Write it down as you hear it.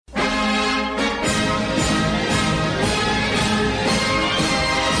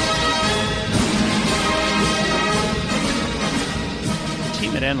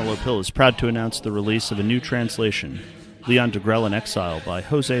Antelope Hill is proud to announce the release of a new translation, Leon Degrelle in Exile, by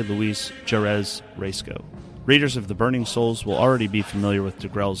Jose Luis Jerez Reisco. Readers of The Burning Souls will already be familiar with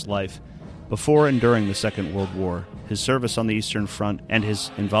Degrelle's life before and during the Second World War, his service on the Eastern Front, and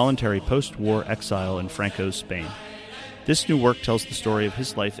his involuntary post-war exile in Franco's Spain. This new work tells the story of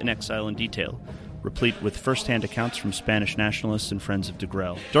his life in exile in detail, replete with first-hand accounts from Spanish nationalists and friends of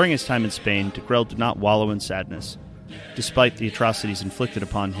Degrelle. During his time in Spain, Degrelle did not wallow in sadness, despite the atrocities inflicted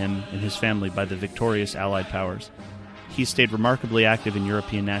upon him and his family by the victorious Allied powers. He stayed remarkably active in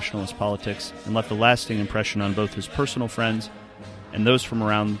European nationalist politics and left a lasting impression on both his personal friends and those from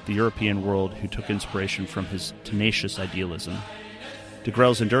around the European world who took inspiration from his tenacious idealism.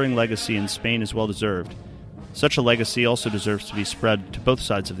 Degrelle's enduring legacy in Spain is well-deserved. Such a legacy also deserves to be spread to both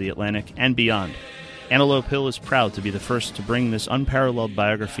sides of the Atlantic and beyond. Antelope Hill is proud to be the first to bring this unparalleled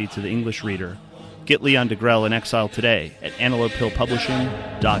biography to the English reader. Get Leon Degrelle in Exile today at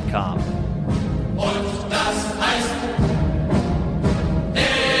antelopehillpublishing.com.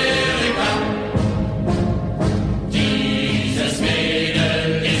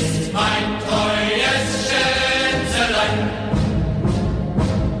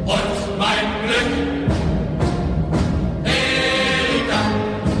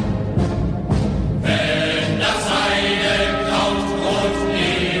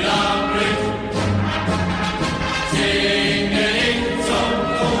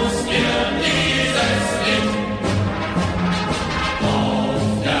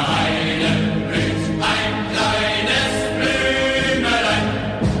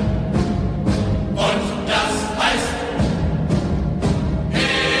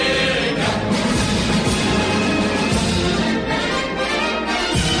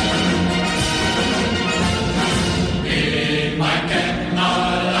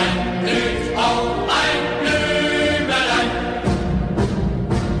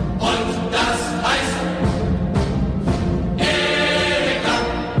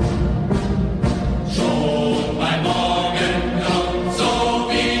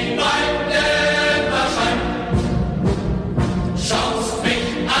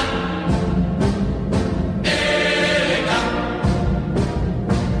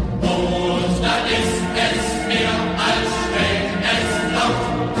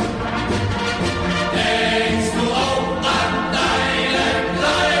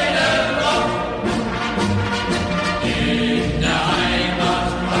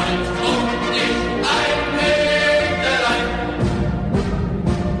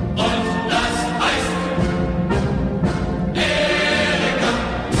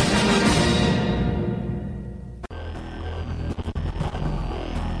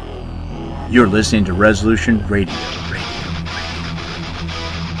 You're listening to Resolution Radio.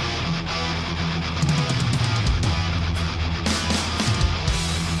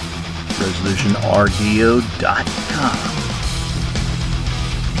 ResolutionRDO.com.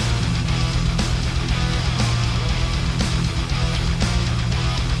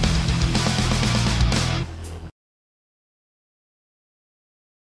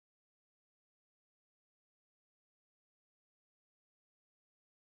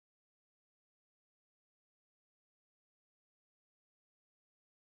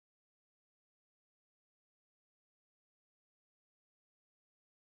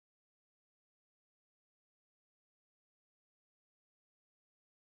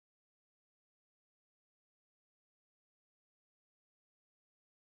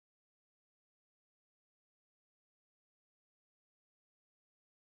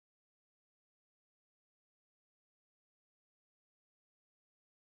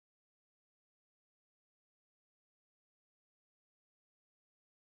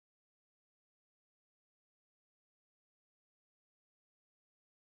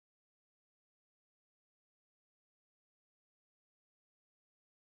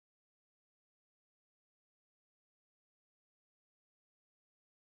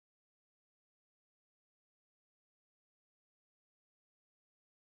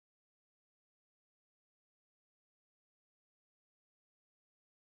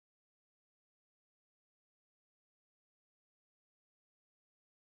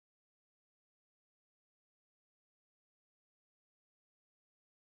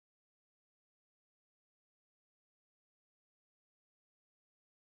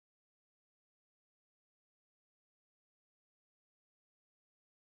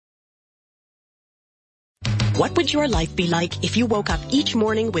 What would your life be like if you woke up each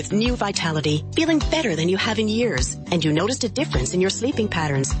morning with new vitality, feeling better than you have in years, and you noticed a difference in your sleeping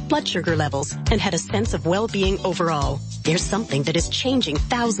patterns, blood sugar levels, and had a sense of well-being overall? There's something that is changing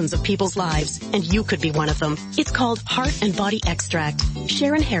thousands of people's lives, and you could be one of them. It's called Heart and Body Extract.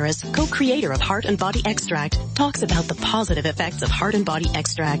 Sharon Harris, co-creator of Heart and Body Extract, talks about the positive effects of Heart and Body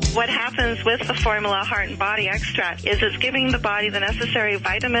Extract. What happens with the formula Heart and Body Extract is it's giving the body the necessary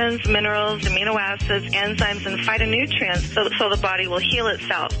vitamins, minerals, amino acids, enzymes, and phytonutrients so the body will heal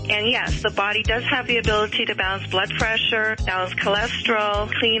itself. And yes, the body does have the ability to balance blood pressure, balance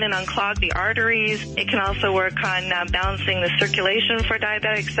cholesterol, clean and unclog the arteries. It can also work on balancing the circulation for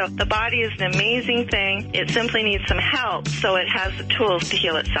diabetics. So the body is an amazing thing. It simply needs some help, so it has the tools to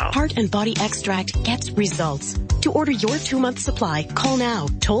heal itself. Heart and Body Extract gets results. To order your 2-month supply, call now,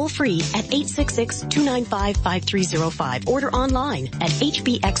 toll free at 866-295-5305. Order online at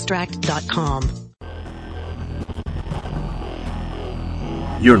hbextract.com.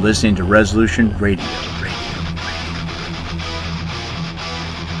 You're listening to Resolution Radio.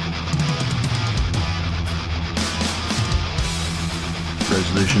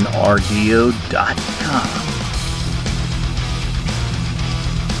 ResolutionRDO.com.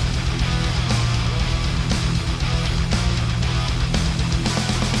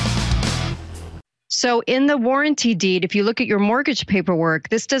 So in the warranty deed, if you look at your mortgage paperwork,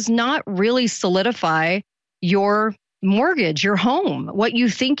 this does not really solidify your mortgage, your home, what you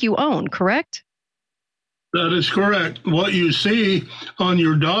think you own, correct? That is correct. What you see on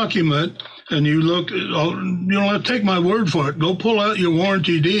your document, and you look, you don't have to take my word for it. Go pull out your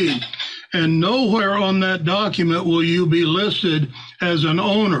warranty deed, and nowhere on that document will you be listed as an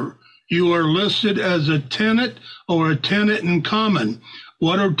owner. You are listed as a tenant or a tenant in common.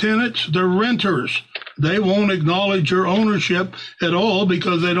 What are tenants? They're renters. They won't acknowledge your ownership at all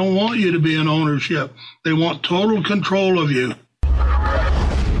because they don't want you to be in ownership. They want total control of you.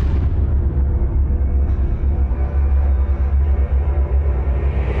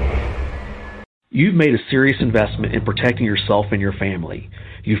 You've made a serious investment in protecting yourself and your family.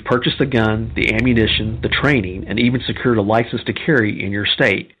 You've purchased the gun, the ammunition, the training, and even secured a license to carry in your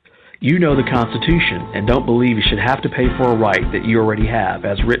state. You know the Constitution and don't believe you should have to pay for a right that you already have,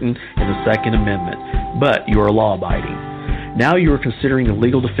 as written in the Second Amendment, but you are law-abiding. Now you are considering the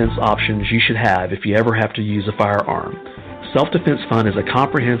legal defense options you should have if you ever have to use a firearm. Self-Defense Fund is a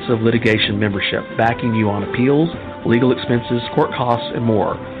comprehensive litigation membership backing you on appeals, legal expenses, court costs, and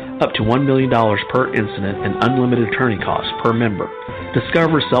more, up to $1 million per incident and unlimited attorney costs per member.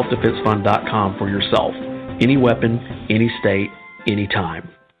 Discover selfdefensefund.com for yourself. Any weapon, any state, any time.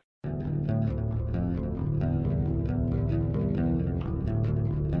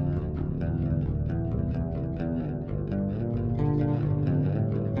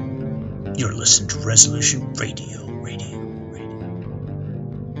 You're listening to Resolution Radio.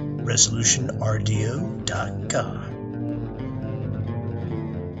 ResolutionRDO.com.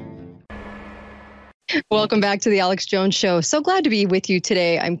 Welcome back to the Alex Jones Show. So glad to be with you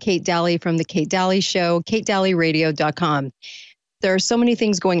today. I'm Kate Dalley from the Kate Dalley Show, katedalleyradio.com. There are so many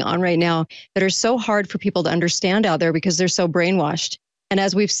things going on right now that are so hard for people to understand out there because they're so brainwashed. And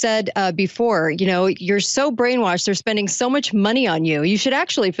as we've said before, you know, you're so brainwashed. They're spending so much money on you. You should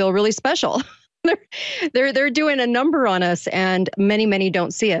actually feel really special. They're doing a number on us, and many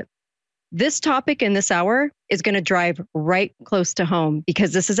don't see it. This topic in this hour is going to drive right close to home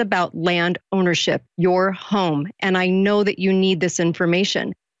because this is about land ownership, your home. And I know that you need this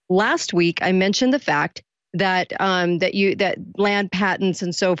information. Last week, I mentioned the fact that that land patents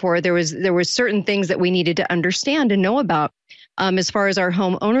and so forth, there was certain things that we needed to understand and know about as far as our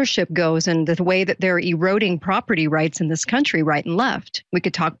home ownership goes and the way that they're eroding property rights in this country, right and left. We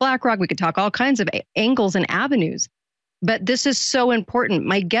could talk BlackRock, we could talk all kinds of angles and avenues. But this is so important.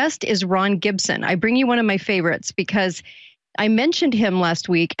 My guest is Ron Gibson. I bring you one of my favorites because I mentioned him last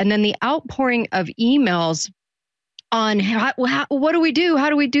week, and then the outpouring of emails on what do we do?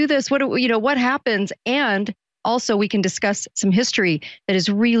 How do we do this? What happens? And also we can discuss some history that is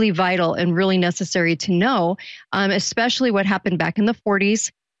really vital and really necessary to know, especially what happened back in the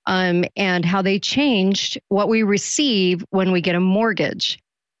 40s and how they changed what we receive when we get a mortgage.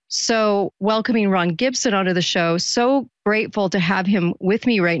 So welcoming Ron Gibson onto the show, so grateful to have him with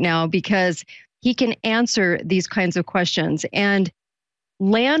me right now because he can answer these kinds of questions. And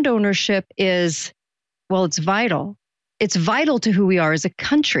land ownership is, well, it's vital. It's vital to who we are as a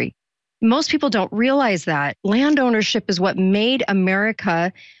country. Most people don't realize that. Land ownership is what made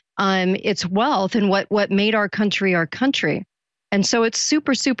America its wealth and what made our country our country. And so it's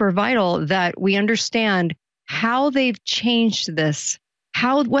super vital that we understand how they've changed this,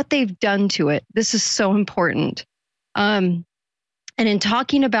 what they've done to it. This is so important. And in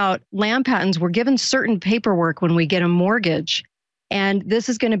talking about land patents, we're given certain paperwork when we get a mortgage. And this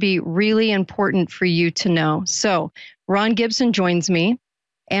is going to be really important for you to know. So Ron Gibson joins me.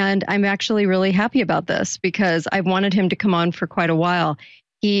 And I'm actually really happy about this because I've wanted him to come on for quite a while.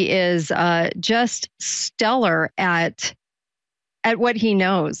 He is just stellar at what he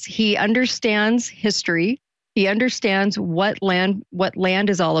knows. He understands history. He understands what land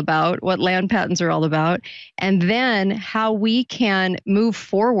is all about, what land patents are all about, and then how we can move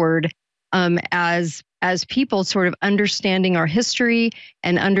forward as people, sort of understanding our history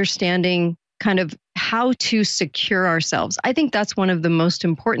and understanding kind of how to secure ourselves. I think that's one of the most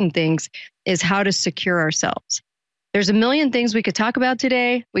important things, is how to secure ourselves. There's a million things we could talk about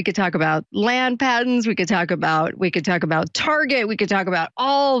today. We could talk about land patents. We could talk about Target. We could talk about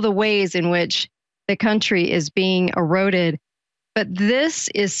all the ways in which the country is being eroded. But this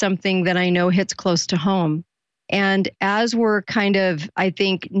is something that I know hits close to home. And as we're kind of, I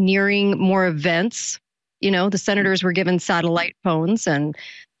think, nearing more events, the senators were given satellite phones and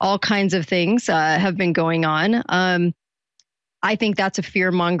all kinds of things have been going on. I think that's a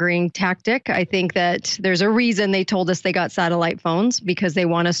fear-mongering tactic. I think that there's a reason they told us they got satellite phones, because they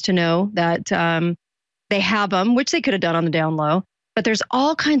want us to know that they have them, which they could have done on the down low. But there's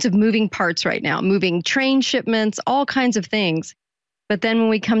all kinds of moving parts right now, moving train shipments, all kinds of things. But then when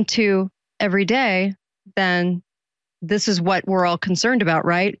we come to every day, then this is what we're all concerned about,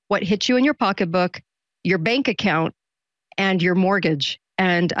 right? What hits you in your pocketbook, your bank account, and your mortgage.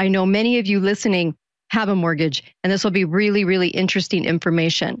 And I know many of you listening have a mortgage, and this will be really, really interesting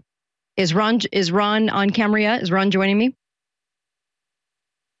information. Is Ron on camera yet? Is Ron joining me?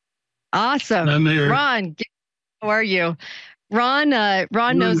 Awesome. I'm here. Ron, how are you? Ron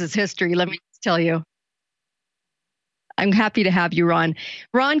knows his history. Let me just tell you. I'm happy to have you, Ron.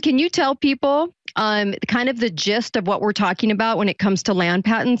 Ron, can you tell people kind of the gist of what we're talking about when it comes to land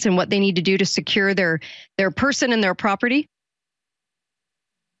patents and what they need to do to secure their person and their property?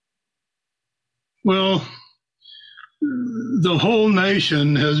 Well, the whole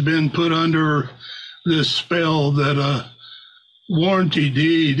nation has been put under this spell that a warranty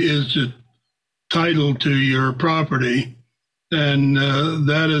deed is the title to your property, and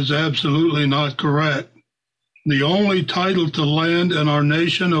that is absolutely not correct. The only title to land in our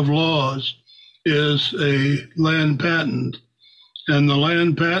nation of laws is a land patent, and the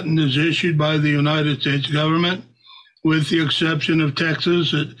land patent is issued by the United States government, with the exception of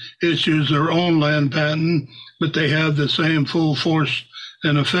Texas. It issues their own land patent, but they have the same full force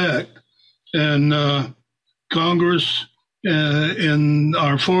and effect. And Congress and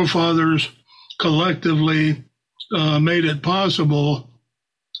our forefathers collectively made it possible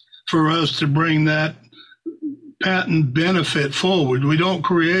for us to bring that patent benefit forward. We don't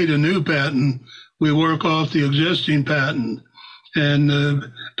create a new patent. We work off the existing patent. And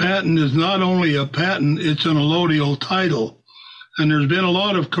the patent is not only a patent, it's an allodial title. And there's been a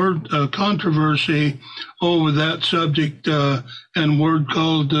lot of controversy over that subject and word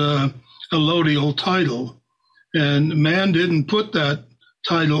called allodial title. And man didn't put that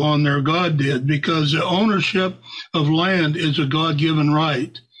title on there, God did, because the ownership of land is a God-given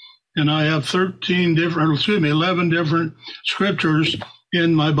right. And I have 11 different scriptures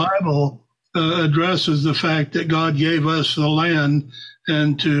in my Bible addresses the fact that God gave us the land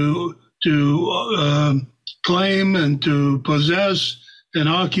and to claim and to possess and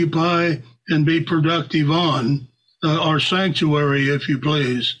occupy and be productive on our sanctuary, if you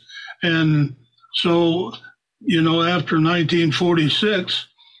please. And so, after 1946,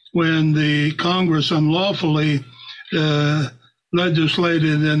 when the Congress unlawfully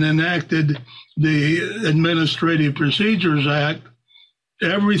legislated and enacted the Administrative Procedures Act,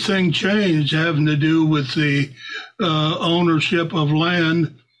 everything changed having to do with the ownership of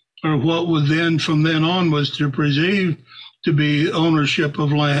land, or what was then, from then on, was to perceived to be ownership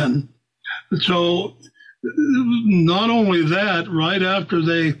of land. So not only that, right after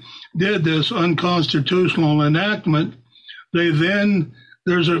they did this unconstitutional enactment,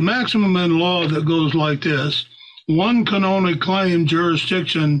 there's a maximum in law that goes like this. One can only claim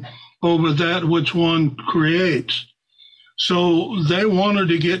jurisdiction over that which one creates. So they wanted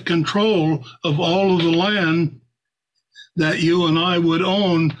to get control of all of the land that you and I would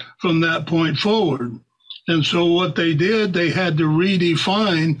own from that point forward. And so what they did, they had to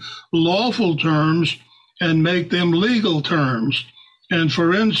redefine lawful terms and make them legal terms. And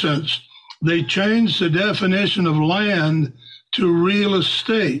for instance, they changed the definition of land to real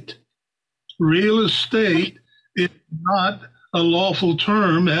estate. Real estate is not a lawful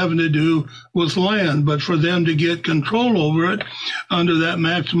term having to do with land, but for them to get control over it under that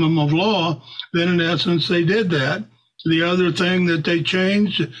maximum of law, then in essence they did that. The other thing that they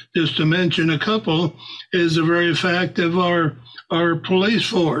changed, just to mention a couple, is the very fact of our police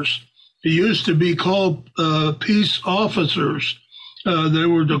force. It used to be called peace officers, They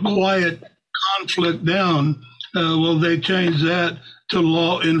were to quiet conflict down. Well, they changed that to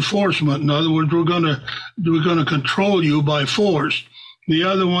law enforcement. In other words, we're going to control you by force. The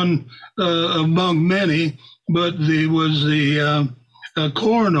other one, among many, but was the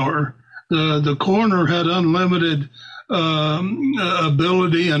coroner. The coroner had unlimited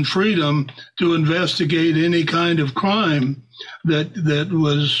ability and freedom to investigate any kind of crime that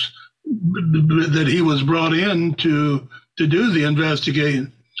he was brought in to do the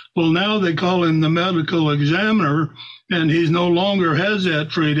investigating. Well, now they call him the medical examiner, and he no longer has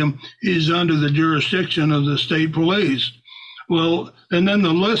that freedom. He's under the jurisdiction of the state police. Well, and then the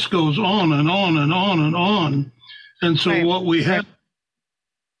list goes on and on and on and on. And so right. What we have,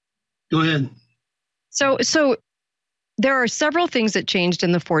 go ahead. So there are several things that changed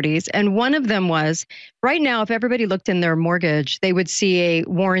in the 40s. And one of them was, right now, if everybody looked in their mortgage, they would see a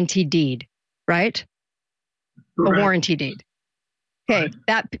warranty deed, right? Correct. A warranty deed. Okay,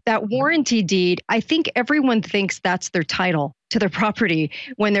 right. That warranty deed, I think everyone thinks that's their title to their property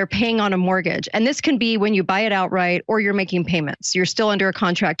when they're paying on a mortgage. And this can be when you buy it outright or you're making payments. You're still under a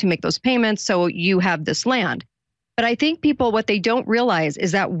contract to make those payments, so you have this land. But I think people, what they don't realize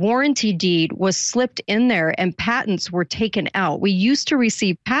is that warranty deed was slipped in there and patents were taken out. We used to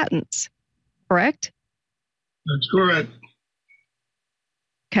receive patents, correct? That's correct.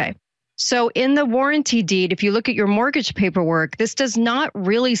 Okay. So in the warranty deed, if you look at your mortgage paperwork, this does not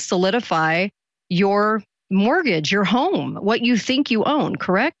really solidify your mortgage, your home, what you think you own,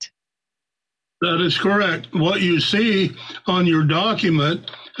 correct? That is correct. What you see on your document,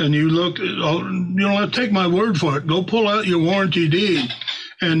 and you look, you don't have to take my word for it. Go pull out your warranty deed.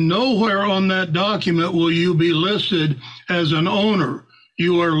 And nowhere on that document will you be listed as an owner.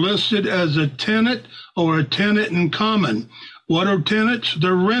 You are listed as a tenant or a tenant in common. What are tenants?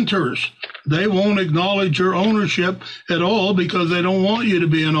 They're renters. They won't acknowledge your ownership at all because they don't want you to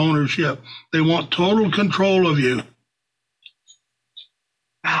be in ownership. They want total control of you.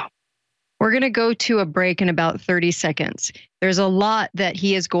 Wow. We're going to go to a break in about 30 seconds. There's a lot that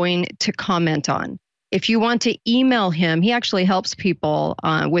he is going to comment on. If you want to email him, he actually helps people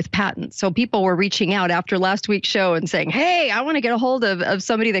with patents. So people were reaching out after last week's show and saying, hey, I want to get a hold of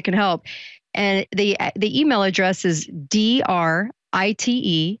somebody that can help. And the email address is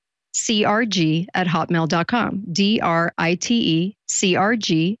dritecrg@hotmail.com,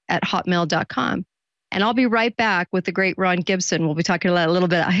 dritecrg@hotmail.com. And I'll be right back with the great Ron Gibson. We'll be talking a little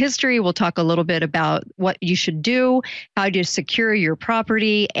bit about history. We'll talk a little bit about what you should do, how to secure your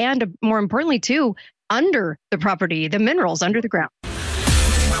property, and more importantly, too, under the property, the minerals under the ground.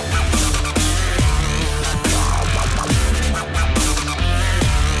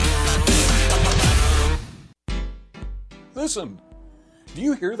 Listen, do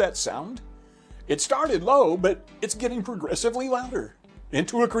you hear that sound? It started low, but it's getting progressively louder.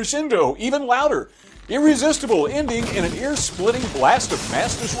 Into a crescendo, even louder. Irresistible, ending in an ear-splitting blast of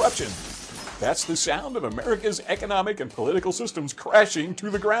mass disruption. That's the sound of America's economic and political systems crashing to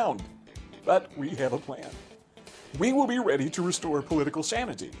the ground. But we have a plan. We will be ready to restore political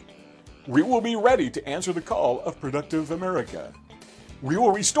sanity. We will be ready to answer the call of productive America. We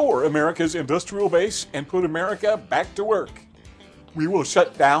will restore America's industrial base and put America back to work. We will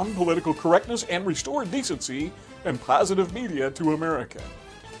shut down political correctness and restore decency and positive media to America.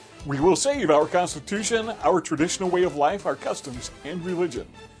 We will save our Constitution, our traditional way of life, our customs, and religion.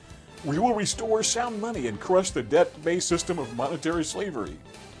 We will restore sound money and crush the debt-based system of monetary slavery.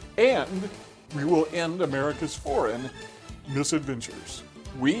 And we will end America's foreign misadventures.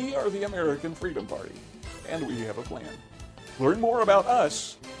 We are the American Freedom Party, and we have a plan. Learn more about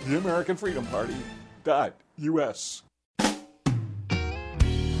us, the American Freedom Party.us.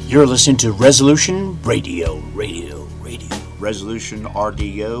 You're listening to Resolution Radio.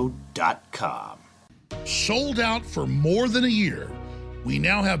 ResolutionRDO.com. Sold out for more than a year, we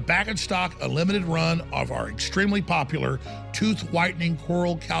now have back in stock a limited run of our extremely popular tooth whitening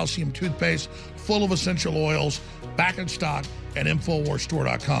coral calcium toothpaste full of essential oils, back in stock at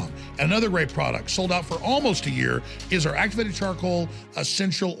InfoWarsStore.com. And another great product sold out for almost a year is our activated charcoal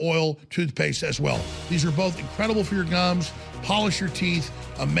essential oil toothpaste as well. These are both incredible for your gums, polish your teeth,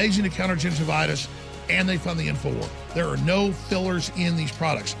 amazing to counter gingivitis, and they fund the InfoWar. There are no fillers in these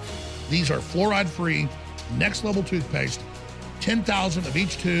products. These are fluoride-free, next-level toothpaste, 10,000 of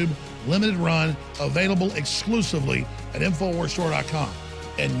each tube, limited run, available exclusively at InfoWarsStore.com.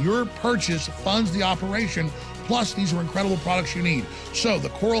 And your purchase funds the operation. Plus, these are incredible products you need. So the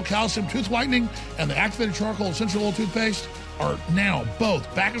Coral Calcium Tooth Whitening and the Activated Charcoal Essential Oil Toothpaste are now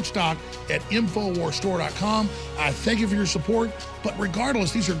both back in stock at InfoWarsStore.com. I thank you for your support, but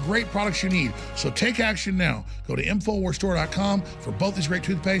regardless, these are great products you need. So take action now. Go to InfoWarsStore.com for both these great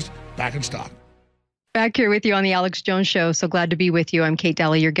toothpaste back in stock. Back here with you on the Alex Jones Show. So glad to be with you. I'm Kate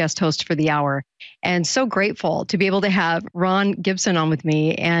Daly, your guest host for the hour. And so grateful to be able to have Ron Gibson on with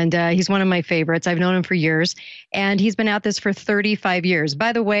me. And he's one of my favorites. I've known him for years. And he's been at this for 35 years.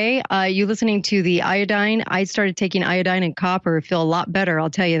 By the way, you listening to the iodine, I started taking iodine and copper, feel a lot better, I'll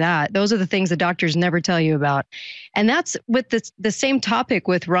tell you that. Those are the things the doctors never tell you about. And that's with the same topic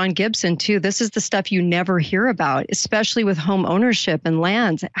with Ron Gibson, too. This is the stuff you never hear about, especially with home ownership and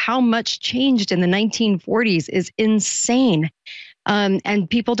lands. How much changed in the 1940s is insane. And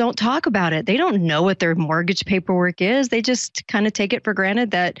people don't talk about it. They don't know what their mortgage paperwork is. They just kind of take it for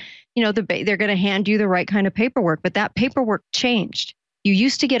granted that, you know, they're going to hand you the right kind of paperwork. But that paperwork changed. You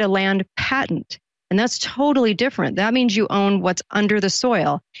used to get a land patent, and that's totally different. That means you own what's under the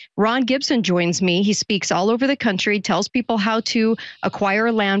soil. Ron Gibson joins me. He speaks all over the country, tells people how to acquire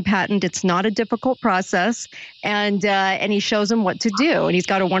a land patent. It's not a difficult process, and he shows them what to do. And he's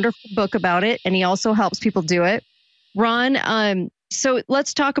got a wonderful book about it, and he also helps people do it. Ron, so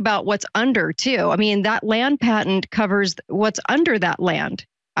let's talk about what's under, too. I mean, that land patent covers what's under that land.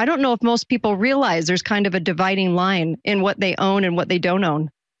 I don't know if most people realize there's kind of a dividing line in what they own and what they don't own.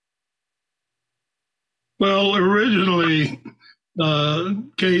 Well, originally,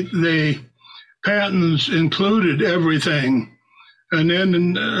 Kate, the patents included everything. And then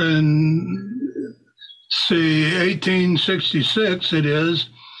in say, 1866, it is,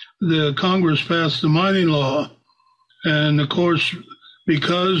 the Congress passed the mining law. And of course,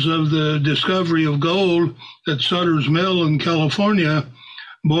 because of the discovery of gold at Sutter's Mill in California,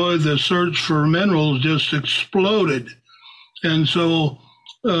 boy, the search for minerals just exploded. And so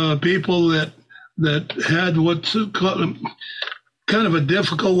people that had what's kind of a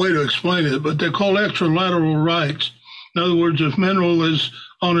difficult way to explain it, but they're called extralateral rights. In other words, if mineral is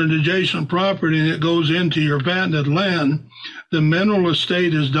on an adjacent property and it goes into your patented land, the mineral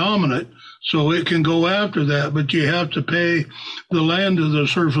estate is dominant. So it can go after that, but you have to pay the land to the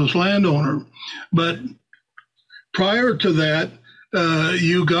surface landowner. But prior to that,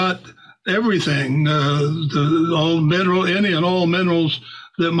 you got everything, all mineral, any and all minerals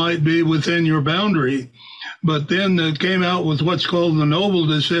that might be within your boundary. But then it came out with what's called the Noble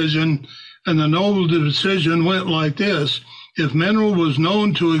decision, and the Noble decision went like this. If mineral was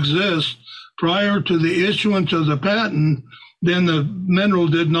known to exist prior to the issuance of the patent, then the mineral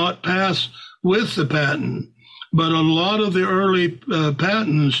did not pass with the patent. But a lot of the early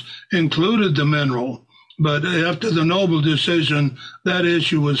patents included the mineral. But after the Noble decision, that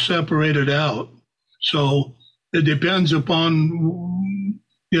issue was separated out. So it depends upon,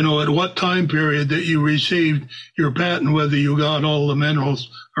 you know, at what time period that you received your patent, whether you got all the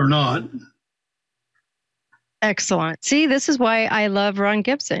minerals or not. Excellent. See, this is why I love Ron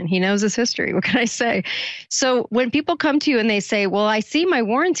Gibson. He knows his history. What can I say? So when people come to you and they say, well, I see my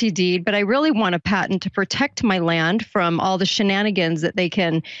warranty deed, but I really want a patent to protect my land from all the shenanigans that they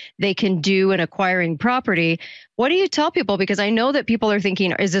can do in acquiring property. What do you tell people? Because I know that people are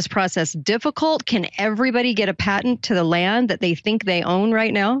thinking, is this process difficult? Can everybody get a patent to the land that they think they own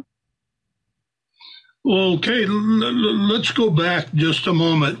right now? Well, okay, let's go back just a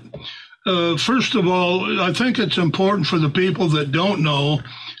moment. First of all, I think it's important for the people that don't know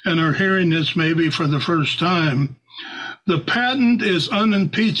and are hearing this maybe for the first time. The patent is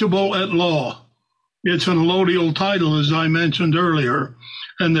unimpeachable at law. It's an allodial title, as I mentioned earlier.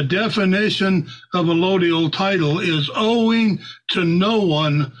 And the definition of allodial title is owing to no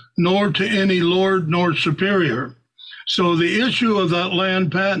one, nor to any lord nor superior. So the issue of that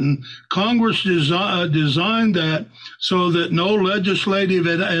land patent, Congress designed that so that no legislative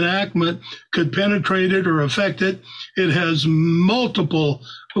enactment could penetrate it or affect it. It has multiple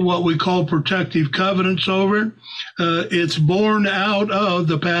what we call protective covenants over it. It's born out of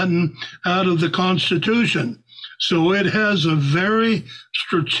the patent, out of the Constitution. So it has a very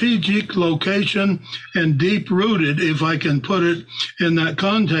strategic location and deep-rooted, if I can put it in that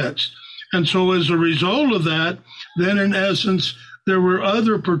context. And so as a result of that, then in essence, there were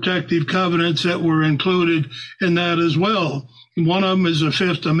other protective covenants that were included in that as well. One of them is the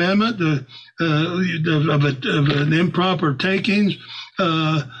Fifth Amendment of an improper takings.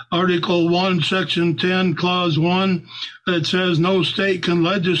 Article 1, Section 10, Clause 1, that says no state can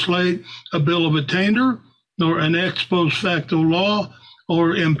legislate a bill of attainder nor an ex post facto law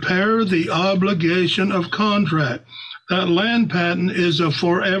or impair the obligation of contract. That land patent is a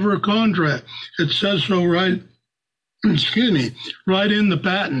forever contract. It says so right in the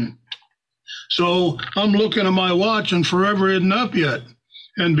patent. So I'm looking at my watch and forever isn't up yet.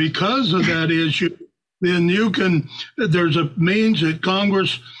 And because of that issue, then there's a means that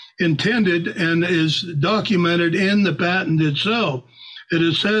Congress intended and is documented in the patent itself.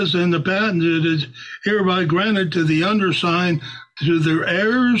 It says in the patent, it is hereby granted to the undersigned to their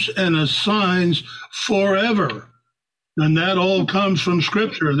heirs and assigns forever. And that all comes from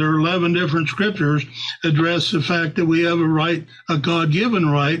Scripture. There are 11 different Scriptures address the fact that we have a right, a God-given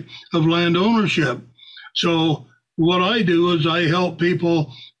right of land ownership. So what I do is I help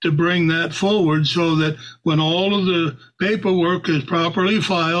people to bring that forward so that when all of the paperwork is properly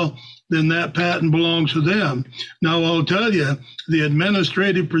filed, then that patent belongs to them. Now, I'll tell you, the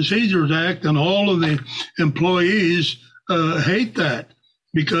Administrative Procedures Act and all of the employees hate that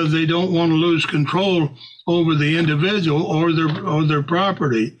because they don't want to lose control over the individual or their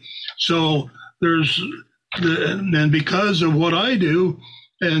property. So and because of what I do,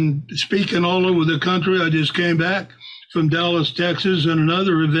 and speaking all over the country, I just came back from Dallas, Texas, and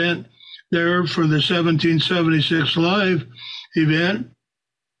another event there for the 1776 Live event.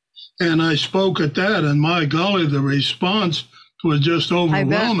 And I spoke at that, and my golly, the response was just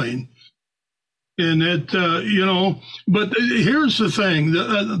overwhelming. And but here's the thing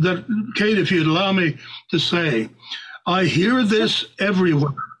that Kate, if you'd allow me to say, I hear this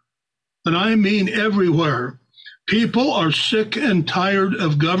everywhere, and I mean everywhere. People are sick and tired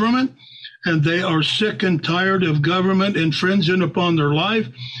of government, and they are sick and tired of government infringing upon their life,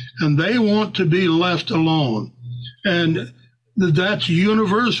 and they want to be left alone. And that's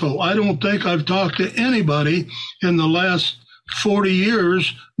universal. I don't think I've talked to anybody in the last 40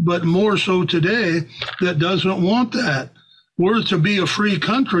 years, but more so today, that doesn't want that. We're to be a free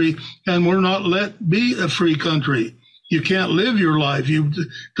country, and we're not let be a free country. You can't live your life. You've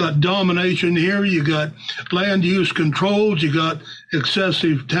got domination here. You got land use controls. You got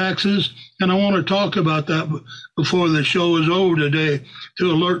excessive taxes. And I want to talk about that before the show is over today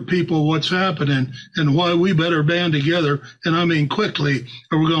to alert people what's happening and why we better band together. And I mean quickly,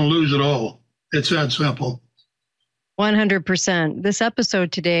 or we're going to lose it all. It's that simple. 100%. This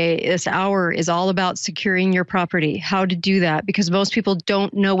episode today, this hour, is all about securing your property, how to do that, because most people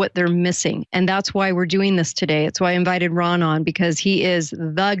don't know what they're missing. And that's why we're doing this today. It's why I invited Ron on, because he is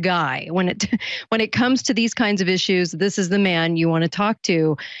the guy. When it comes to these kinds of issues, this is the man you want to talk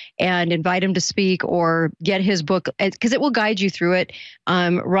to and invite him to speak or get his book, because it will guide you through it.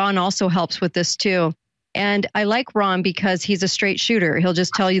 Ron also helps with this too. And I like Ron because he's a straight shooter. He'll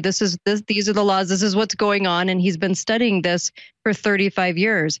just tell you these are the laws, this is what's going on. And he's been studying this for 35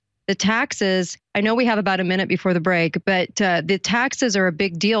 years. The taxes, I know we have about a minute before the break, but the taxes are a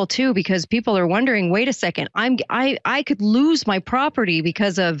big deal too, because people are wondering, wait a second, I could lose my property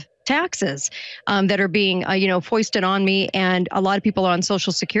because of taxes that are being foisted on me. And a lot of people are on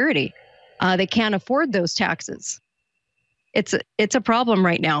Social Security. They can't afford those taxes. It's a problem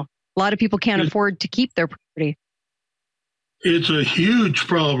right now. A lot of people can't afford to keep their property. It's a huge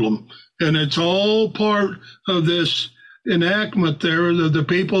problem, and it's all part of this enactment there of the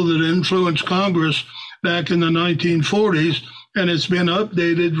people that influenced Congress back in the 1940s, and it's been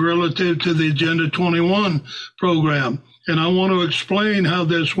updated relative to the Agenda 21 program. And I want to explain how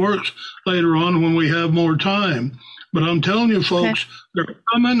this works later on when we have more time. But I'm telling you, folks, They're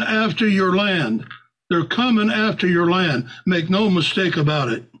coming after your land. They're coming after your land. Make no mistake about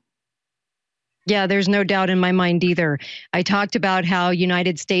it. Yeah, there's no doubt in my mind either. I talked about how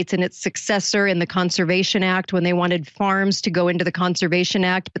United States and its successor in the Conservation Act, when they wanted farms to go into the Conservation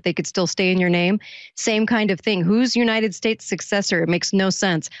Act, but they could still stay in your name. Same kind of thing. Who's United States' successor? It makes no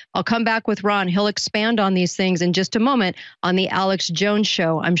sense. I'll come back with Ron. He'll expand on these things in just a moment on the Alex Jones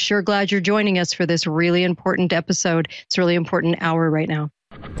Show. I'm sure glad you're joining us for this really important episode. It's a really important hour right now.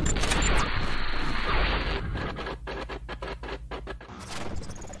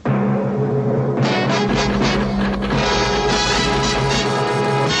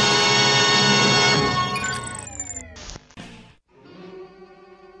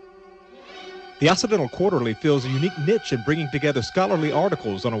 The Occidental Quarterly fills a unique niche in bringing together scholarly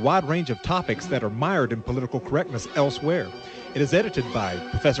articles on a wide range of topics that are mired in political correctness elsewhere. It is edited by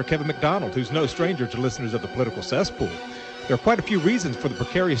Professor Kevin McDonald, who's no stranger to listeners of the political cesspool. There are quite a few reasons for the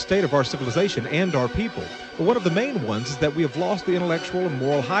precarious state of our civilization and our people, but one of the main ones is that we have lost the intellectual and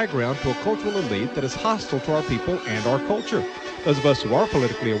moral high ground to a cultural elite that is hostile to our people and our culture. Those of us who are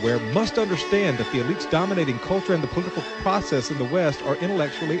politically aware must understand that the elites dominating culture and the political process in the West are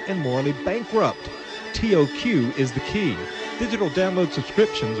intellectually and morally bankrupt. TOQ is the key. Digital download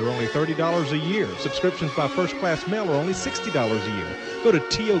subscriptions are only $30 a year. Subscriptions by first-class mail are only $60 a year. Go to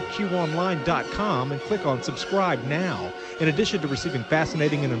TOQonline.com and click on subscribe now. In addition to receiving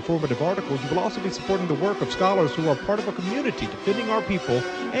fascinating and informative articles, you will also be supporting the work of scholars who are part of a community defending our people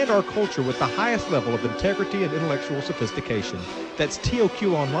and our culture with the highest level of integrity and intellectual sophistication. That's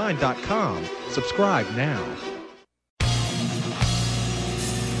TOQOnline.com. Subscribe now.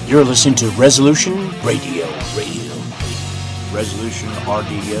 You're listening to Resolution Radio.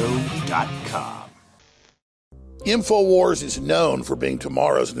 ResolutionRDO.com. InfoWars is known for being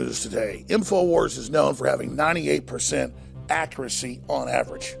tomorrow's news today. InfoWars is known for having 98% accuracy on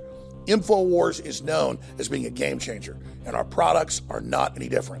average. InfoWars is known as being a game changer, and our products are not any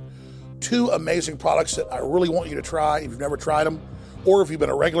different. Two amazing products that I really want you to try if you've never tried them, or if you've been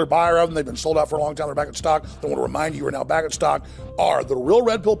a regular buyer of them, they've been sold out for a long time, they're back in stock, I want to remind you are now back in stock, are the Real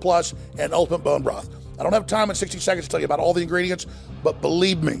Red Pill Plus and Ultimate Bone Broth. I don't have time in 60 seconds to tell you about all the ingredients, but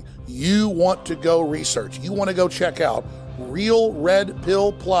believe me, you want to go research. You want to go check out Real Red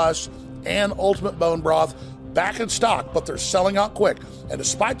Pill Plus and Ultimate Bone Broth, back in stock, but they're selling out quick. And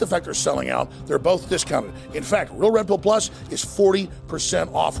despite the fact they're selling out, they're both discounted. In fact, Real Red Pill Plus is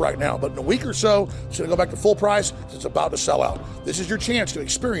 40% off right now. But in a week or so, it's going to go back to full price. It's about to sell out. This is your chance to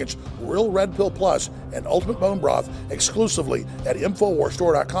experience Real Red Pill Plus and Ultimate Bone Broth exclusively at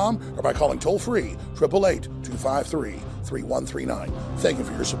InfoWarsStore.com or by calling toll-free 888-253-3139. Thank you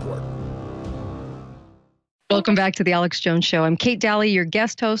for your support. Welcome back to the Alex Jones Show. I'm Kate Daly, your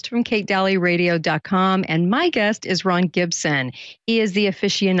guest host from KateDalyRadio.com, and my guest is Ron Gibson. He is the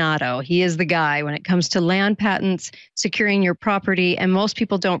aficionado. He is the guy when it comes to land patents, securing your property, and most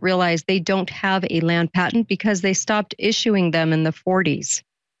people don't realize they don't have a land patent because they stopped issuing them in the 40s.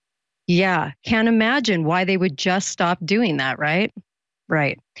 Yeah, can't imagine why they would just stop doing that, right?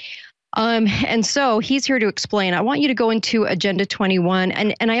 Right. And so he's here to explain. I want you to go into Agenda 21,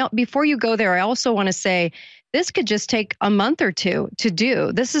 and before you go there, I also want to say, this could just take a month or two to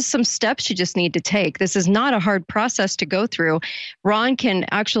do. This is some steps you just need to take. This is not a hard process to go through. Ron can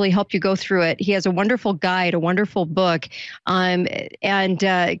actually help you go through it. He has a wonderful guide, a wonderful book, and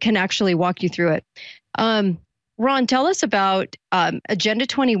can actually walk you through it. Ron, tell us about Agenda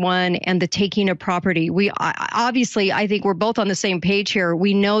 21 and the taking of property. Obviously, I think we're both on the same page here.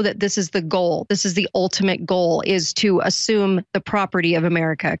 We know that this is the goal. This is the ultimate goal, is to assume the property of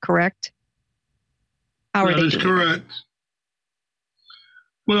America, correct? That is correct.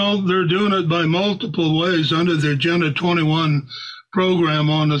 Well, they're doing it by multiple ways under the Agenda 21 program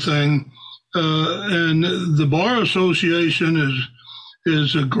on the thing. And the Bar Association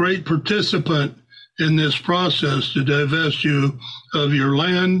is a great participant in this process to divest you of your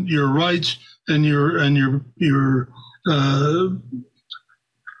land, your rights, and your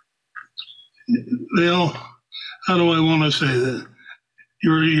well, how do I want to say that?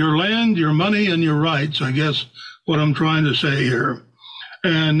 Your land, your money, and your rights, I guess what I'm trying to say here.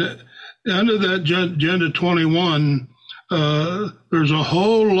 And under that Agenda 21, there's a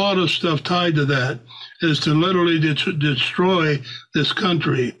whole lot of stuff tied to that, is to literally destroy this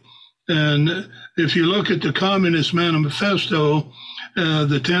country. And if you look at the Communist Manifesto,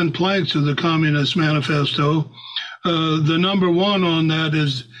 the 10 planks of the Communist Manifesto, the number one on that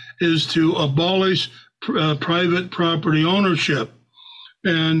is to abolish private property ownership.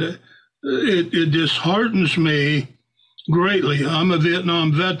 And it disheartens me greatly. I'm a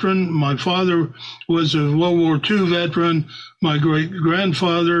Vietnam veteran. My father was a World War II veteran. My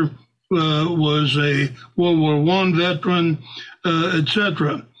great-grandfather was a World War I veteran,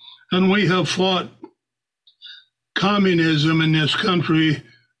 etc. And we have fought communism in this country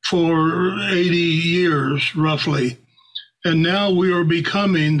for 80 years, roughly. And now we are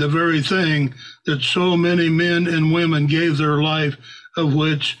becoming the very thing that so many men and women gave their life of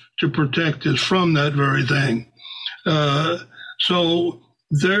which to protect us from that very thing. So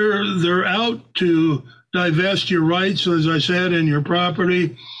they're out to divest your rights, as I said, and your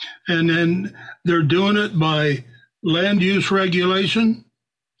property. And then they're doing it by land use regulation.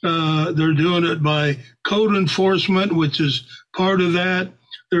 They're doing it by code enforcement, which is part of that.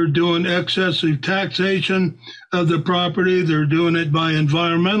 They're doing excessive taxation of the property. They're doing it by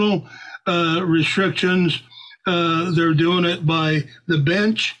environmental restrictions. They're doing it by the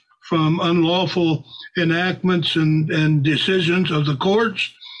bench from unlawful enactments and decisions of the courts.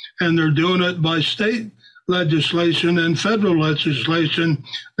 And they're doing it by state legislation and federal legislation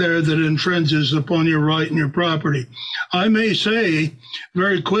there that infringes upon your right and your property. I may say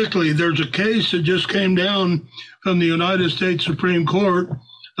very quickly, there's a case that just came down from the United States Supreme Court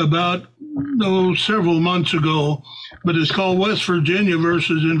about several months ago, but it's called West Virginia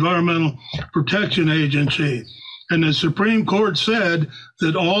versus Environmental Protection Agency. And the Supreme Court said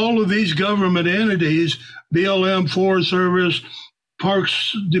that all of these government entities, BLM, Forest Service,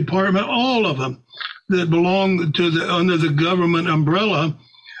 Parks Department, all of them that belong to under the government umbrella,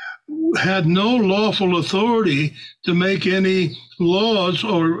 had no lawful authority to make any laws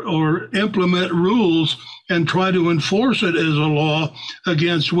or implement rules and try to enforce it as a law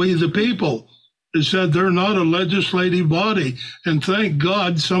against we the people. It said they're not a legislative body, and thank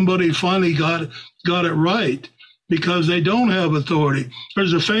God somebody finally got it right, because they don't have authority.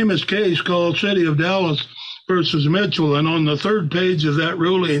 There's a famous case called City of Dallas versus Mitchell, and on the third page of that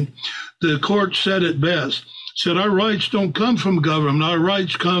ruling, the court said it best. Said our rights don't come from government, our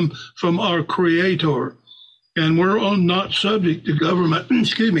rights come from our Creator, and we're not subject to government,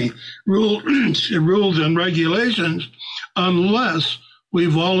 rules and regulations unless we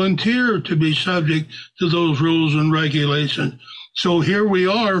volunteer to be subject to those rules and regulations. So here we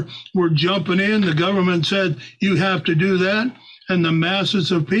are, we're jumping in. The government said you have to do that, and the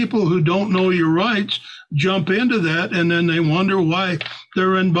masses of people who don't know your rights jump into that, and then they wonder why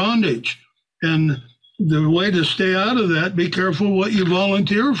they're in bondage. And the way to stay out of that, be careful what you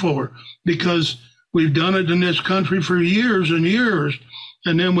volunteer for, because we've done it in this country for years and years,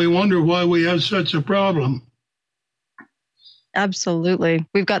 and then we wonder why we have such a problem. Absolutely.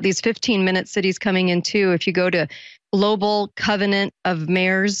 We've got these 15-minute cities coming in too. If you go to Global Covenant of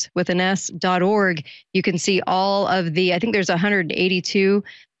Mayors with an S.org, you can see all of the, I think there's 182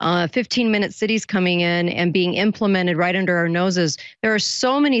 15-minute cities coming in and being implemented right under our noses. There are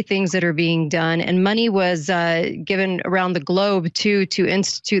so many things that are being done, and money was given around the globe to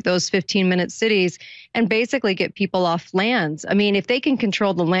institute those 15-minute cities and basically get people off lands. I mean, if they can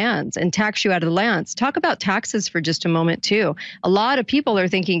control the lands and tax you out of the lands, talk about taxes for just a moment too. A lot of people are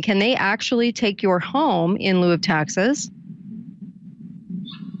thinking, can they actually take your home in lieu of taxes?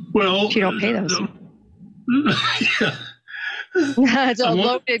 Well, if you don't pay those. Yeah. That's a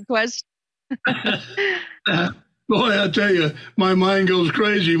loaded question. Boy, I tell you, my mind goes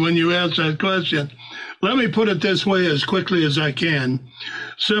crazy when you ask that question. Let me put it this way as quickly as I can.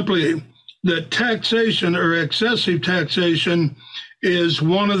 Simply, that taxation or excessive taxation is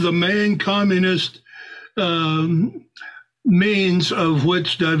one of the main communist means of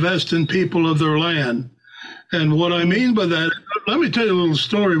which divesting people of their land. And what I mean by that, let me tell you a little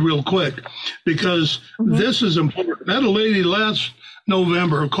story real quick, because this is important. I had a lady last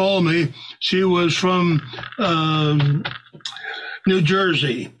November call me. She was from New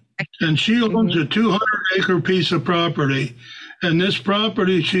Jersey, and she owns a 200-acre piece of property. And this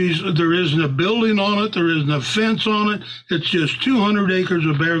property, there isn't a building on it, there isn't a fence on it. It's just 200 acres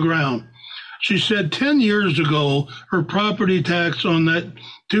of bare ground. She said 10 years ago, her property tax on that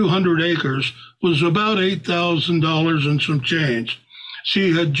 200 acres was about $8,000 and some change.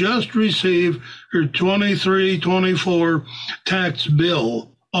 She had just received her 23-24 tax bill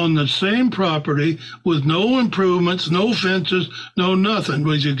on the same property with no improvements, no fences, no nothing. It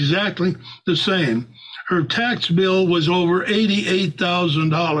was exactly the same. Her tax bill was over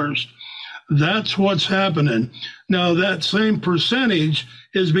 $88,000. That's what's happening. Now, that same percentage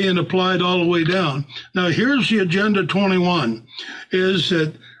is being applied all the way down. Now, here's the Agenda 21, is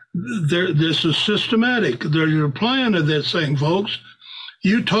that this is systematic. They're applying to this thing, folks.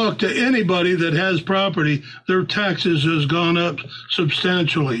 You talk to anybody that has property, their taxes has gone up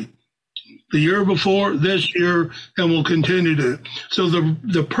substantially. The year before, this year, and will continue to. So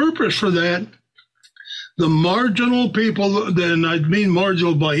the purpose for that, the marginal people, and I mean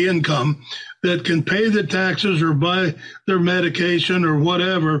marginal by income, that can pay the taxes or buy their medication or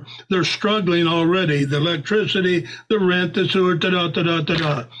whatever, they're struggling already. The electricity, the rent, the sewer,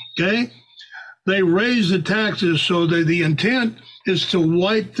 okay? They raise the taxes so that the intent is to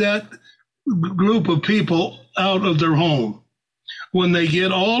wipe that group of people out of their home. When they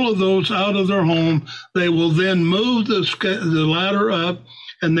get all of those out of their home, they will then move the ladder up,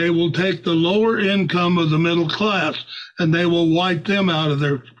 and they will take the lower income of the middle class, and they will wipe them out of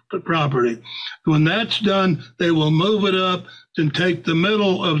their property. When that's done, they will move it up and take the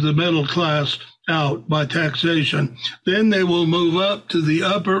middle of the middle class out by taxation. Then they will move up to the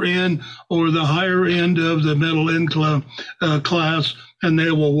upper end or the higher end of the middle income class, and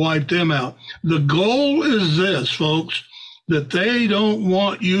they will wipe them out. The goal is this, folks, that they don't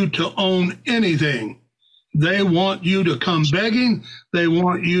want you to own anything. They want you to come begging. They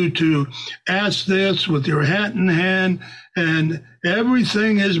want you to ask this with your hat in hand, and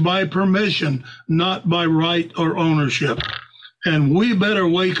everything is by permission, not by right or ownership. And we better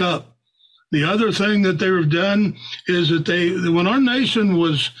wake up. The other thing that they've done is that when our nation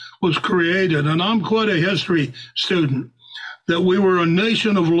was created, and I'm quite a history student, that we were a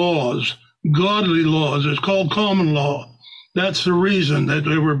nation of laws, godly laws. It's called common law. That's the reason that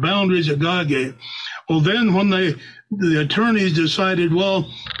there were boundaries that God gave. Well, then when they the attorneys decided, well,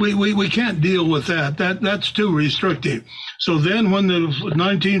 we can't deal with that. That's too restrictive. So then when the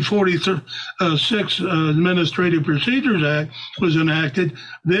 1946 Administrative Procedures Act was enacted,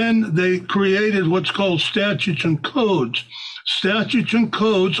 then they created what's called statutes and codes. Statutes and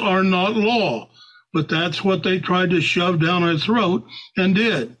codes are not law, but that's what they tried to shove down our throat and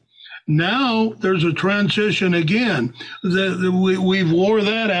did. Now there's a transition again. We've wore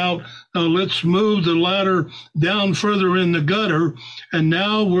that out. Now let's move the ladder down further in the gutter, and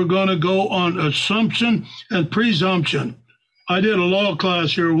now we're going to go on assumption and presumption. I did a law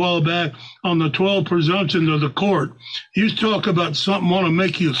class here a while back on the 12 presumptions of the court. You talk about something want to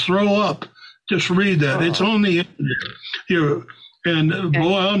make you throw up. Just read that. It's on the internet here. And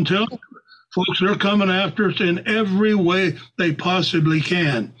boy, I'm telling you, folks, they're coming after us in every way they possibly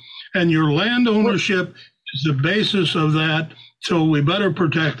can. And your land ownership is the basis of that, so we better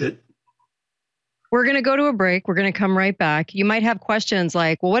protect it. We're going to go to a break. We're going to come right back. You might have questions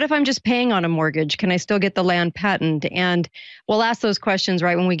like, well, what if I'm just paying on a mortgage? Can I still get the land patent? And we'll ask those questions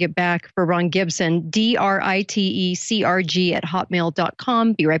right when we get back for Ron Gibson,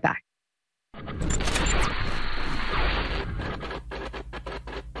 DRITECRG@hotmail.com. Be right back.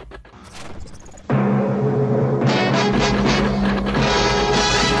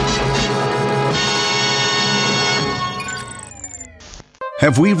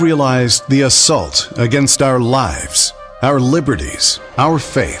 Have we realized the assault against our lives, our liberties, our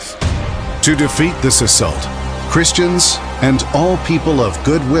faith? To defeat this assault, Christians and all people of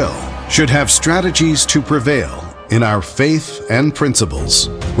goodwill should have strategies to prevail in our faith and principles,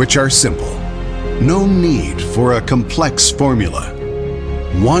 which are simple. No need for a complex formula.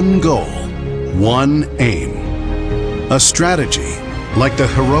 One goal, one aim. A strategy like the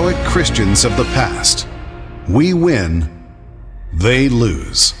heroic Christians of the past. We win, they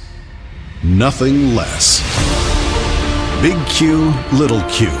lose. Nothing less. Big Q, Little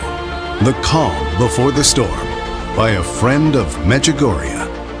Q. The Calm Before the Storm by a friend of Medjugorje.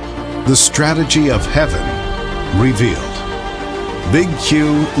 The strategy of heaven revealed. Big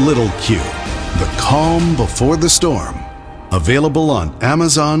Q, Little Q. The Calm Before the Storm. Available on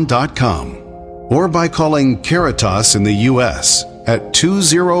Amazon.com or by calling Caritas in the U.S. at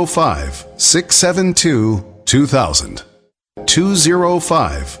 205-672-2000.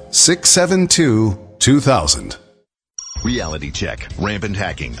 205-672-2000. Reality check, rampant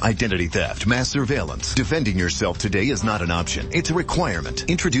hacking, identity theft, mass surveillance. Defending yourself today is not an option. It's a requirement.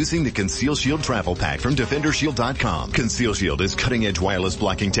 Introducing the Conceal Shield Travel Pack from DefenderShield.com. Conceal Shield is cutting-edge wireless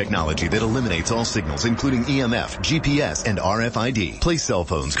blocking technology that eliminates all signals, including EMF, GPS, and RFID. Place cell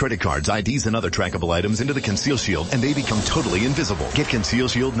phones, credit cards, IDs, and other trackable items into the Conceal Shield, and they become totally invisible. Get Conceal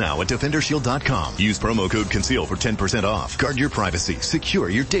Shield now at DefenderShield.com. Use promo code CONCEAL for 10% off. Guard your privacy, secure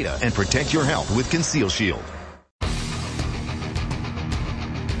your data, and protect your health with Conceal Shield.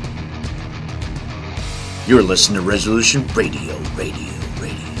 You're listening to Resolution Radio.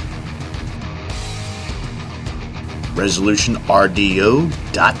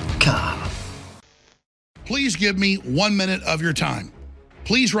 ResolutionRDO.com. Please give me 1 minute of your time.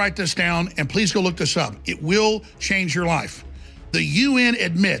 Please write this down and please go look this up. It will change your life. The UN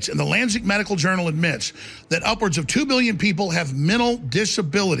admits, and the Lancet Medical Journal admits, that upwards of 2 billion people have mental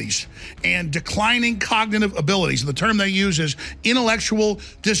disabilities and declining cognitive abilities. The term they use is intellectual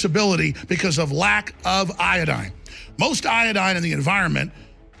disability because of lack of iodine. Most iodine in the environment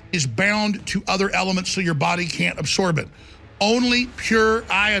is bound to other elements so your body can't absorb it. Only pure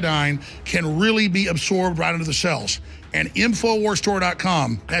iodine can really be absorbed right into the cells. And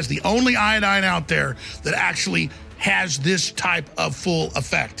InfoWarsStore.com has the only iodine out there that actually has this type of full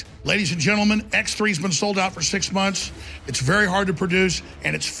effect. Ladies and gentlemen, X3's been sold out for 6 months. It's very hard to produce,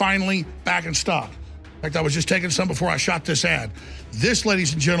 and it's finally back in stock. In fact, I was just taking some before I shot this ad. This,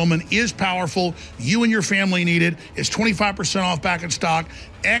 ladies and gentlemen, is powerful. You and your family need it. It's 25% off, back in stock.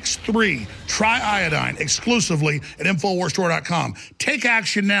 X3 Triiodine exclusively at InfoWarsStore.com. Take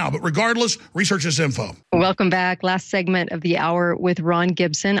action now, but regardless, research this info. Welcome back. Last segment of the hour with Ron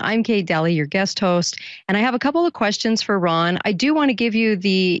Gibson. I'm Kate Daly, your guest host, and I have a couple of questions for Ron. I do want to give you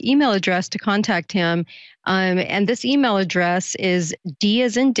the email address to contact him. And this email address is D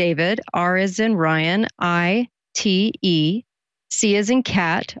as in David, R as in Ryan, I-T-E, C as in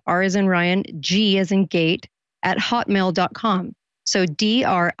cat, R as in Ryan, G as in gate, at hotmail.com. So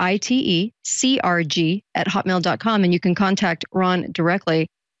DRITECRG at hotmail.com. And you can contact Ron directly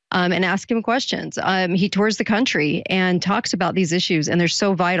and ask him questions. He tours the country and talks about these issues, and they're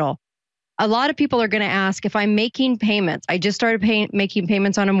so vital. A lot of people are going to ask, if I'm making payments, I just started making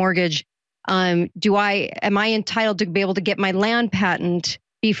payments on a mortgage, am I entitled to be able to get my land patent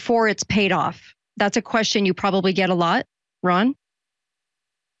before it's paid off? That's a question you probably get a lot, Ron.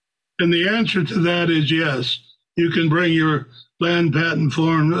 And the answer to that is yes. You can bring your land patent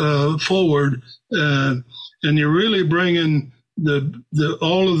form forward, and you're really bringing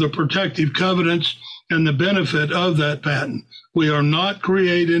all of the protective covenants and the benefit of that patent. We are not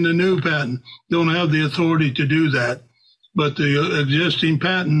creating a new patent. Don't have the authority to do that. But the existing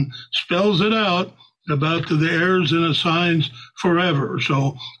patent spells it out about the heirs and assigns forever.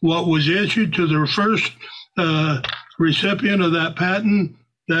 So what was issued to the first recipient of that patent,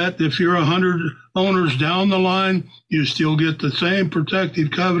 that if you're 100 owners down the line, you still get the same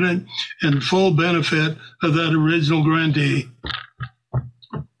protective covenant and full benefit of that original grantee.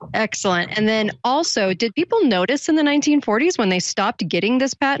 Excellent. And then also, did people notice in the 1940s when they stopped getting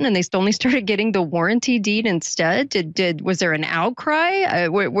this patent and they only started getting the warranty deed instead? Was there an outcry?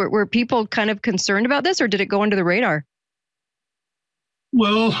 Were people kind of concerned about this, or did it go under the radar?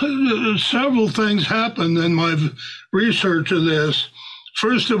 Well, several things happened in my research of this.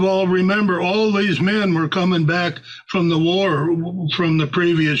 First of all, remember, all these men were coming back from the war from the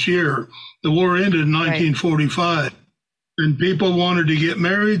previous year. The war ended in 1945. Right. And people wanted to get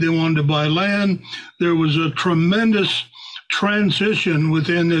married. They wanted to buy land. There was a tremendous transition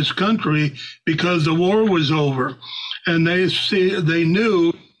within this country because the war was over. And they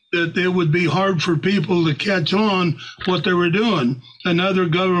knew that it would be hard for people to catch on what they were doing. Another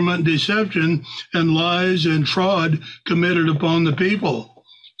government deception and lies and fraud committed upon the people.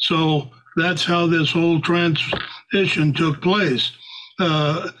 So that's how this whole transition took place.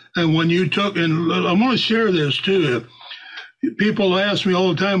 And when you took, and I'm going to share this too. People ask me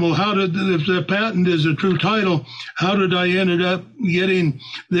all the time, well, if the patent is a true title, how did I ended up getting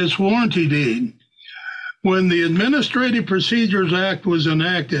this warranty deed? When the Administrative Procedures Act was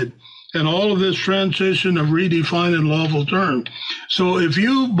enacted and all of this transition of redefining lawful terms. So if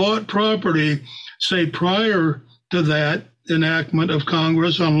you bought property, say prior to that enactment of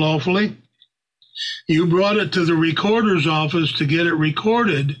Congress unlawfully, you brought it to the recorder's office to get it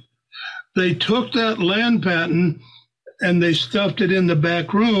recorded, they took that land patent and they stuffed it in the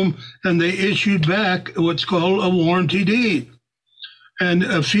back room, and they issued back what's called a warranty deed. And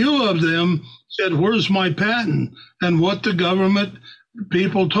a few of them said, where's my patent? And what the government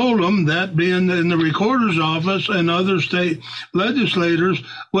people told them, that being in the recorder's office and other state legislators,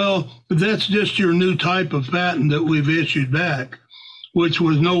 well, that's just your new type of patent that we've issued back, which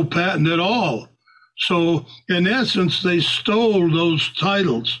was no patent at all. So in essence, they stole those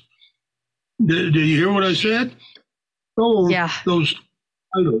titles. Did you hear what I said? Those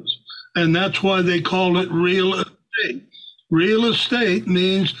titles. And that's why they call it real estate. Real estate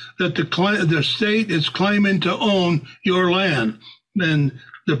means that the state is claiming to own your land. And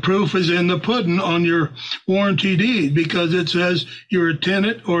the proof is in the pudding on your warranty deed, because it says you're a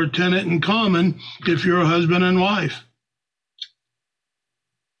tenant or a tenant in common if you're a husband and wife.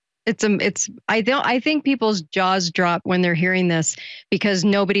 I think people's jaws drop when they're hearing this, because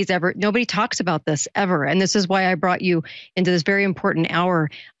nobody talks about this ever. And this is why I brought you into this very important hour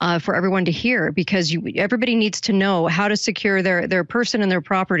for everyone to hear, because everybody needs to know how to secure their person and their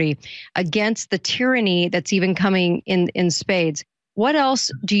property against the tyranny that's even coming in spades. What else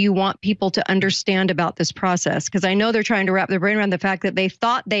do you want people to understand about this process? Because I know they're trying to wrap their brain around the fact that they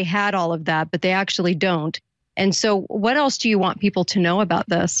thought they had all of that, but they actually don't. And so what else do you want people to know about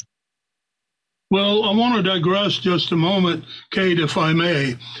this? Well, I want to digress just a moment, Kate, if I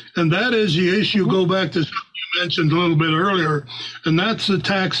may. And that is the issue, go back to something you mentioned a little bit earlier, and that's the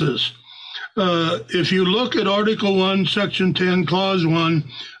taxes. If you look at Article 1, Section 10, Clause 1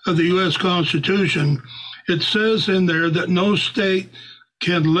 of the U.S. Constitution, it says in there that no state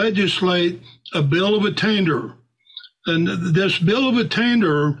can legislate a bill of attainder. And this bill of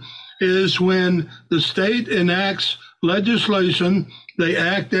attainder is when the state enacts legislation, they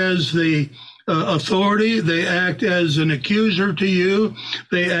act as the authority, they act as an accuser to you,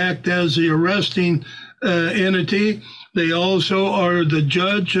 they act as the arresting entity, they also are the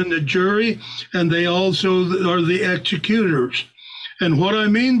judge and the jury, and they also are the executors. And what I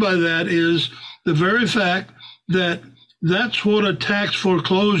mean by that is the very fact that that's what a tax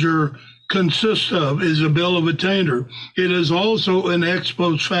foreclosure consists of, is a bill of attainder. It is also an ex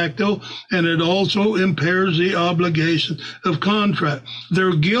post facto, and it also impairs the obligation of contract.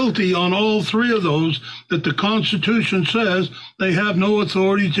 They're guilty on all three of those that the Constitution says they have no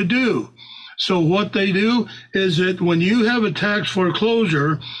authority to do. So what they do is that when you have a tax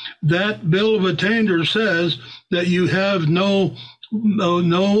foreclosure, that bill of attainder says that you have no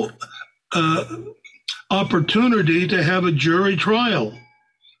opportunity to have a jury trial.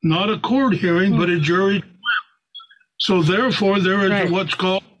 Not a court hearing, but a jury trial. So therefore, there is what's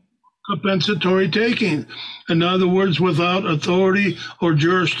called compensatory taking. In other words, without authority or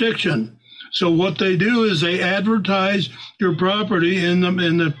jurisdiction. So what they do is they advertise your property in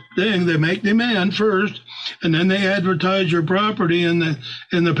the thing. They make demand first, and then they advertise your property in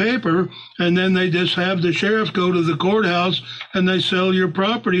the paper, and then they just have the sheriff go to the courthouse and they sell your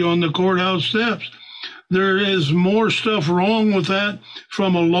property on the courthouse steps. There is more stuff wrong with that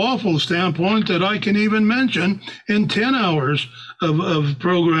from a lawful standpoint that I can even mention in 10 hours of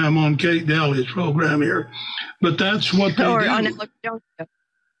program on Kate Daly's program here. But that's what they do. On Alex Jones Show.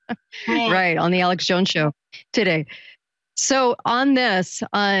 Right, on the Alex Jones Show today. So on this,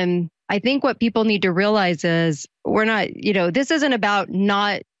 I think what people need to realize is we're not, this isn't about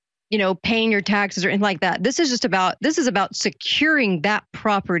not, paying your taxes or anything like that. This is about securing that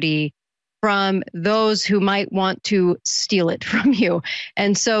property from those who might want to steal it from you.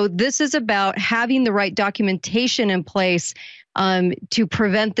 And so this is about having the right documentation in place to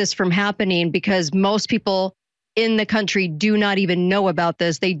prevent this from happening, because most people in the country do not even know about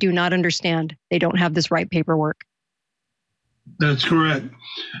this. They do not understand. They don't have this right paperwork. That's correct.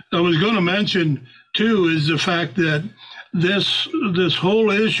 I was going to mention, too, is the fact that this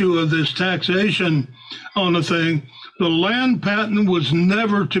whole issue of this taxation on the thing, the land patent was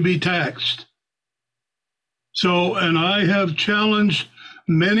never to be taxed. So, and I have challenged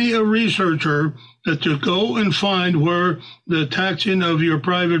many a researcher that to go and find where the taxing of your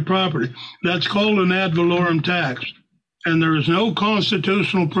private property, that's called an ad valorem tax. And there is no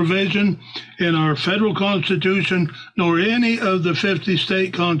constitutional provision in our federal constitution, nor any of the 50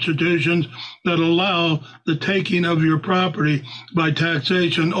 state constitutions that allow the taking of your property by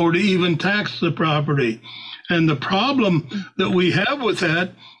taxation or to even tax the property. And the problem that we have with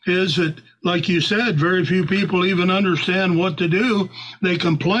that is that, like you said, very few people even understand what to do. They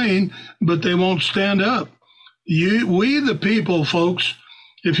complain, but they won't stand up. We the people, folks,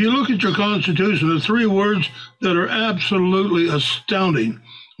 if you look at your Constitution, the three words that are absolutely astounding: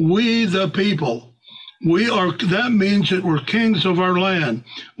 we the people. That means that we're kings of our land.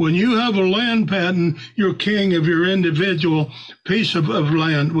 When you have a land patent, you're king of your individual piece of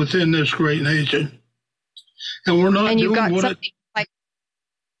land within this great nation. And we're not doing what it...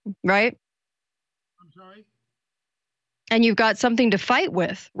 Right? I'm sorry? And you've got something to fight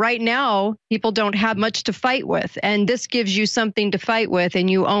with. Right now, people don't have much to fight with. And this gives you something to fight with, and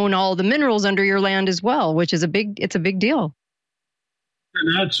you own all the minerals under your land as well, which is a big deal.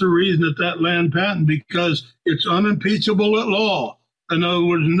 And that's the reason that land patent, because it's unimpeachable at law. In other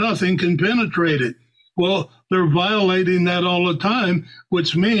words, nothing can penetrate it. Well, they're violating that all the time,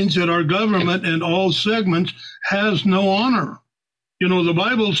 which means that our government in all segments has no honor. The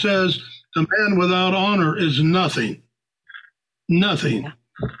Bible says a man without honor is nothing. Nothing. Yeah.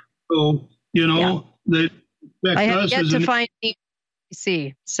 So, they expect I have us yet as to find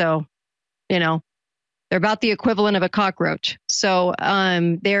EC. So, they're about the equivalent of a cockroach. So,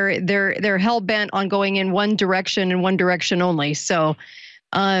 they're hell bent on going in one direction and one direction only. So,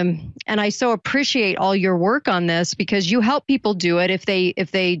 and I so appreciate all your work on this, because you help people do it if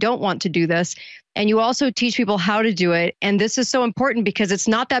they don't want to do this. And you also teach people how to do it. And this is so important because it's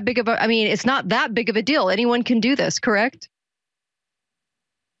not that big of a deal. Anyone can do this, correct?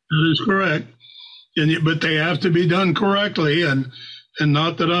 That is correct. But they have to be done correctly. And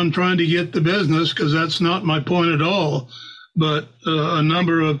not that I'm trying to get the business, because that's not my point at all. But a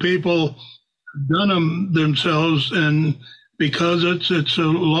number of people have done them themselves, and because it's a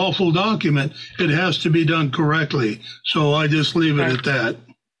lawful document, it has to be done correctly. So I just leave it at that.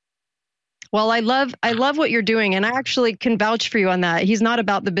 Well, I love what you're doing, and I actually can vouch for you on that. He's not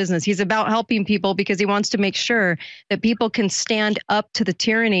about the business. He's about helping people, because he wants to make sure that people can stand up to the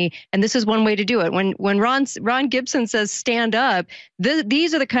tyranny, and this is one way to do it. When Ron Gibson says stand up,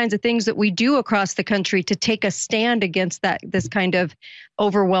 these are the kinds of things that we do across the country to take a stand against this kind of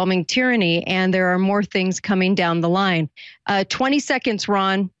overwhelming tyranny, and there are more things coming down the line. 20 seconds,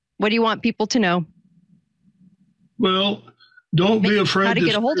 Ron. What do you want people to know? Well, don't be afraid how to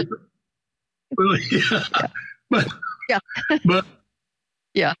get a hold of it. Well,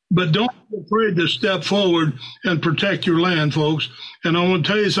 yeah. But don't be afraid to step forward and protect your land, folks. And I want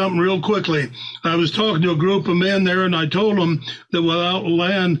to tell you something real quickly. I was talking to a group of men there, and I told them that without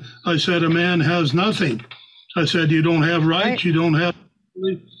land, I said, a man has nothing. I said, you don't have rights, you don't have...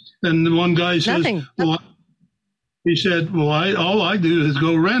 And the one guy says, he said, all I do is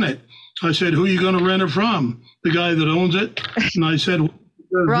go rent it. I said, who are you going to rent it from? The guy that owns it? And I said...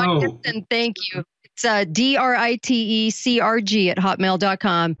 Ron Gibson, thank you. It's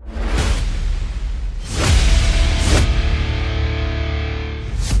DRITECRG@hotmail.com.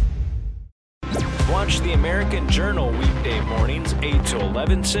 Watch the American Journal weekday mornings 8 to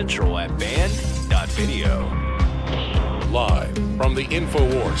 11 Central at band.video. Live from the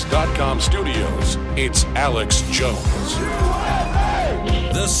Infowars.com studios, it's Alex Jones.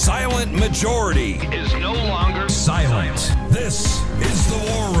 The silent majority is no longer silent. This is The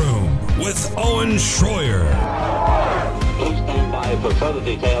War Room with Owen Schroyer. Please stand by for further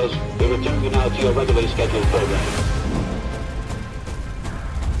details. We return you now to your regularly scheduled program.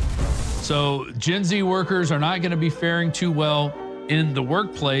 So Gen Z workers are not going to be faring too well in the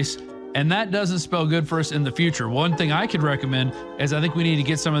workplace, and that doesn't spell good for us in the future. One thing I could recommend is I think we need to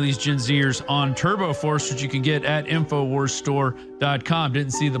get some of these Gen Zers on Turbo Force, which you can get at InfoWarsStore.com.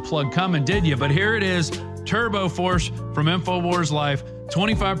 Didn't see the plug coming, did you? But here it is, Turbo Force from InfoWars Life,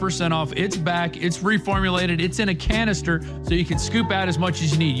 25% off. It's back. It's reformulated. It's in a canister, so you can scoop out as much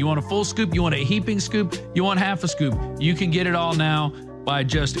as you need. You want a full scoop? You want a heaping scoop? You want half a scoop? You can get it all now by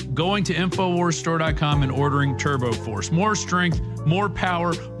just going to InfoWarsStore.com and ordering Turbo Force. More strength, more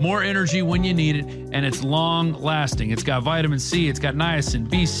power, more energy when you need it, and it's long lasting. It's got vitamin C, it's got niacin,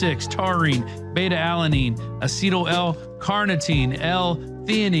 B6, taurine, beta-alanine, acetyl L-carnitine,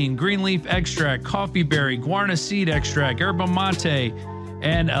 L-theanine, green leaf extract, coffee berry, guarana seed extract, yerba mate,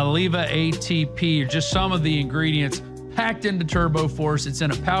 and Aliva ATP are just some of the ingredients packed into Turbo Force. It's in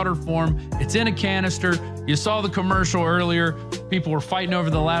a powder form. It's in a canister. You saw the commercial earlier. People were fighting over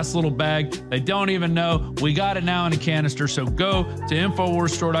the last little bag. They don't even know. We got it now in a canister. So go to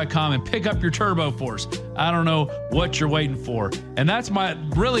InfoWarsStore.com and pick up your Turbo Force. I don't know what you're waiting for. And that's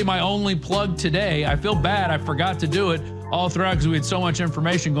really my only plug today. I feel bad I forgot to do it all throughout because we had so much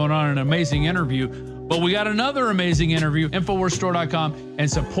information going on in an amazing interview. But we got another amazing interview, InfoWarsStore.com, and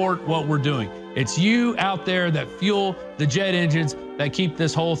support what we're doing. It's you out there that fuel the jet engines that keep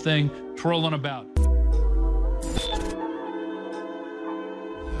this whole thing twirling about.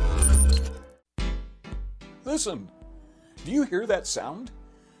 Listen, do you hear that sound?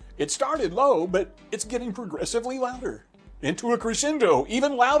 It started low, but it's getting progressively louder. Into a crescendo,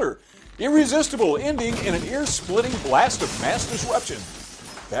 even louder. Irresistible, ending in an ear-splitting blast of mass disruption.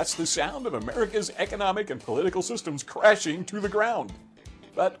 That's the sound of America's economic and political systems crashing to the ground.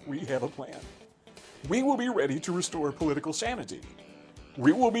 But we have a plan. We will be ready to restore political sanity.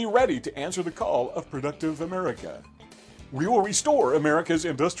 We will be ready to answer the call of productive America. We will restore America's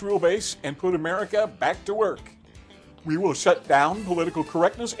industrial base and put America back to work. We will shut down political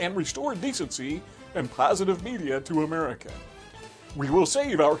correctness and restore decency and positive media to America. We will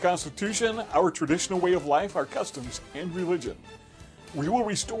save our Constitution, our traditional way of life, our customs, and religion. We will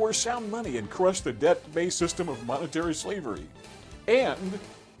restore sound money and crush the debt-based system of monetary slavery. And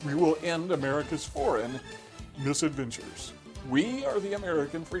we will end America's foreign misadventures. We are the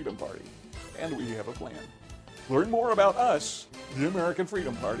American Freedom Party, and we have a plan. Learn more about us,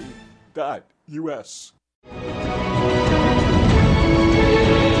 theamericanfreedomparty.us.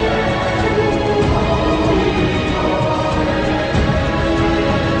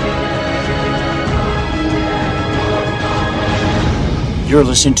 You're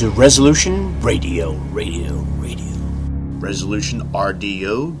listening to Resolution Radio.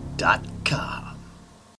 ResolutionRDO.com.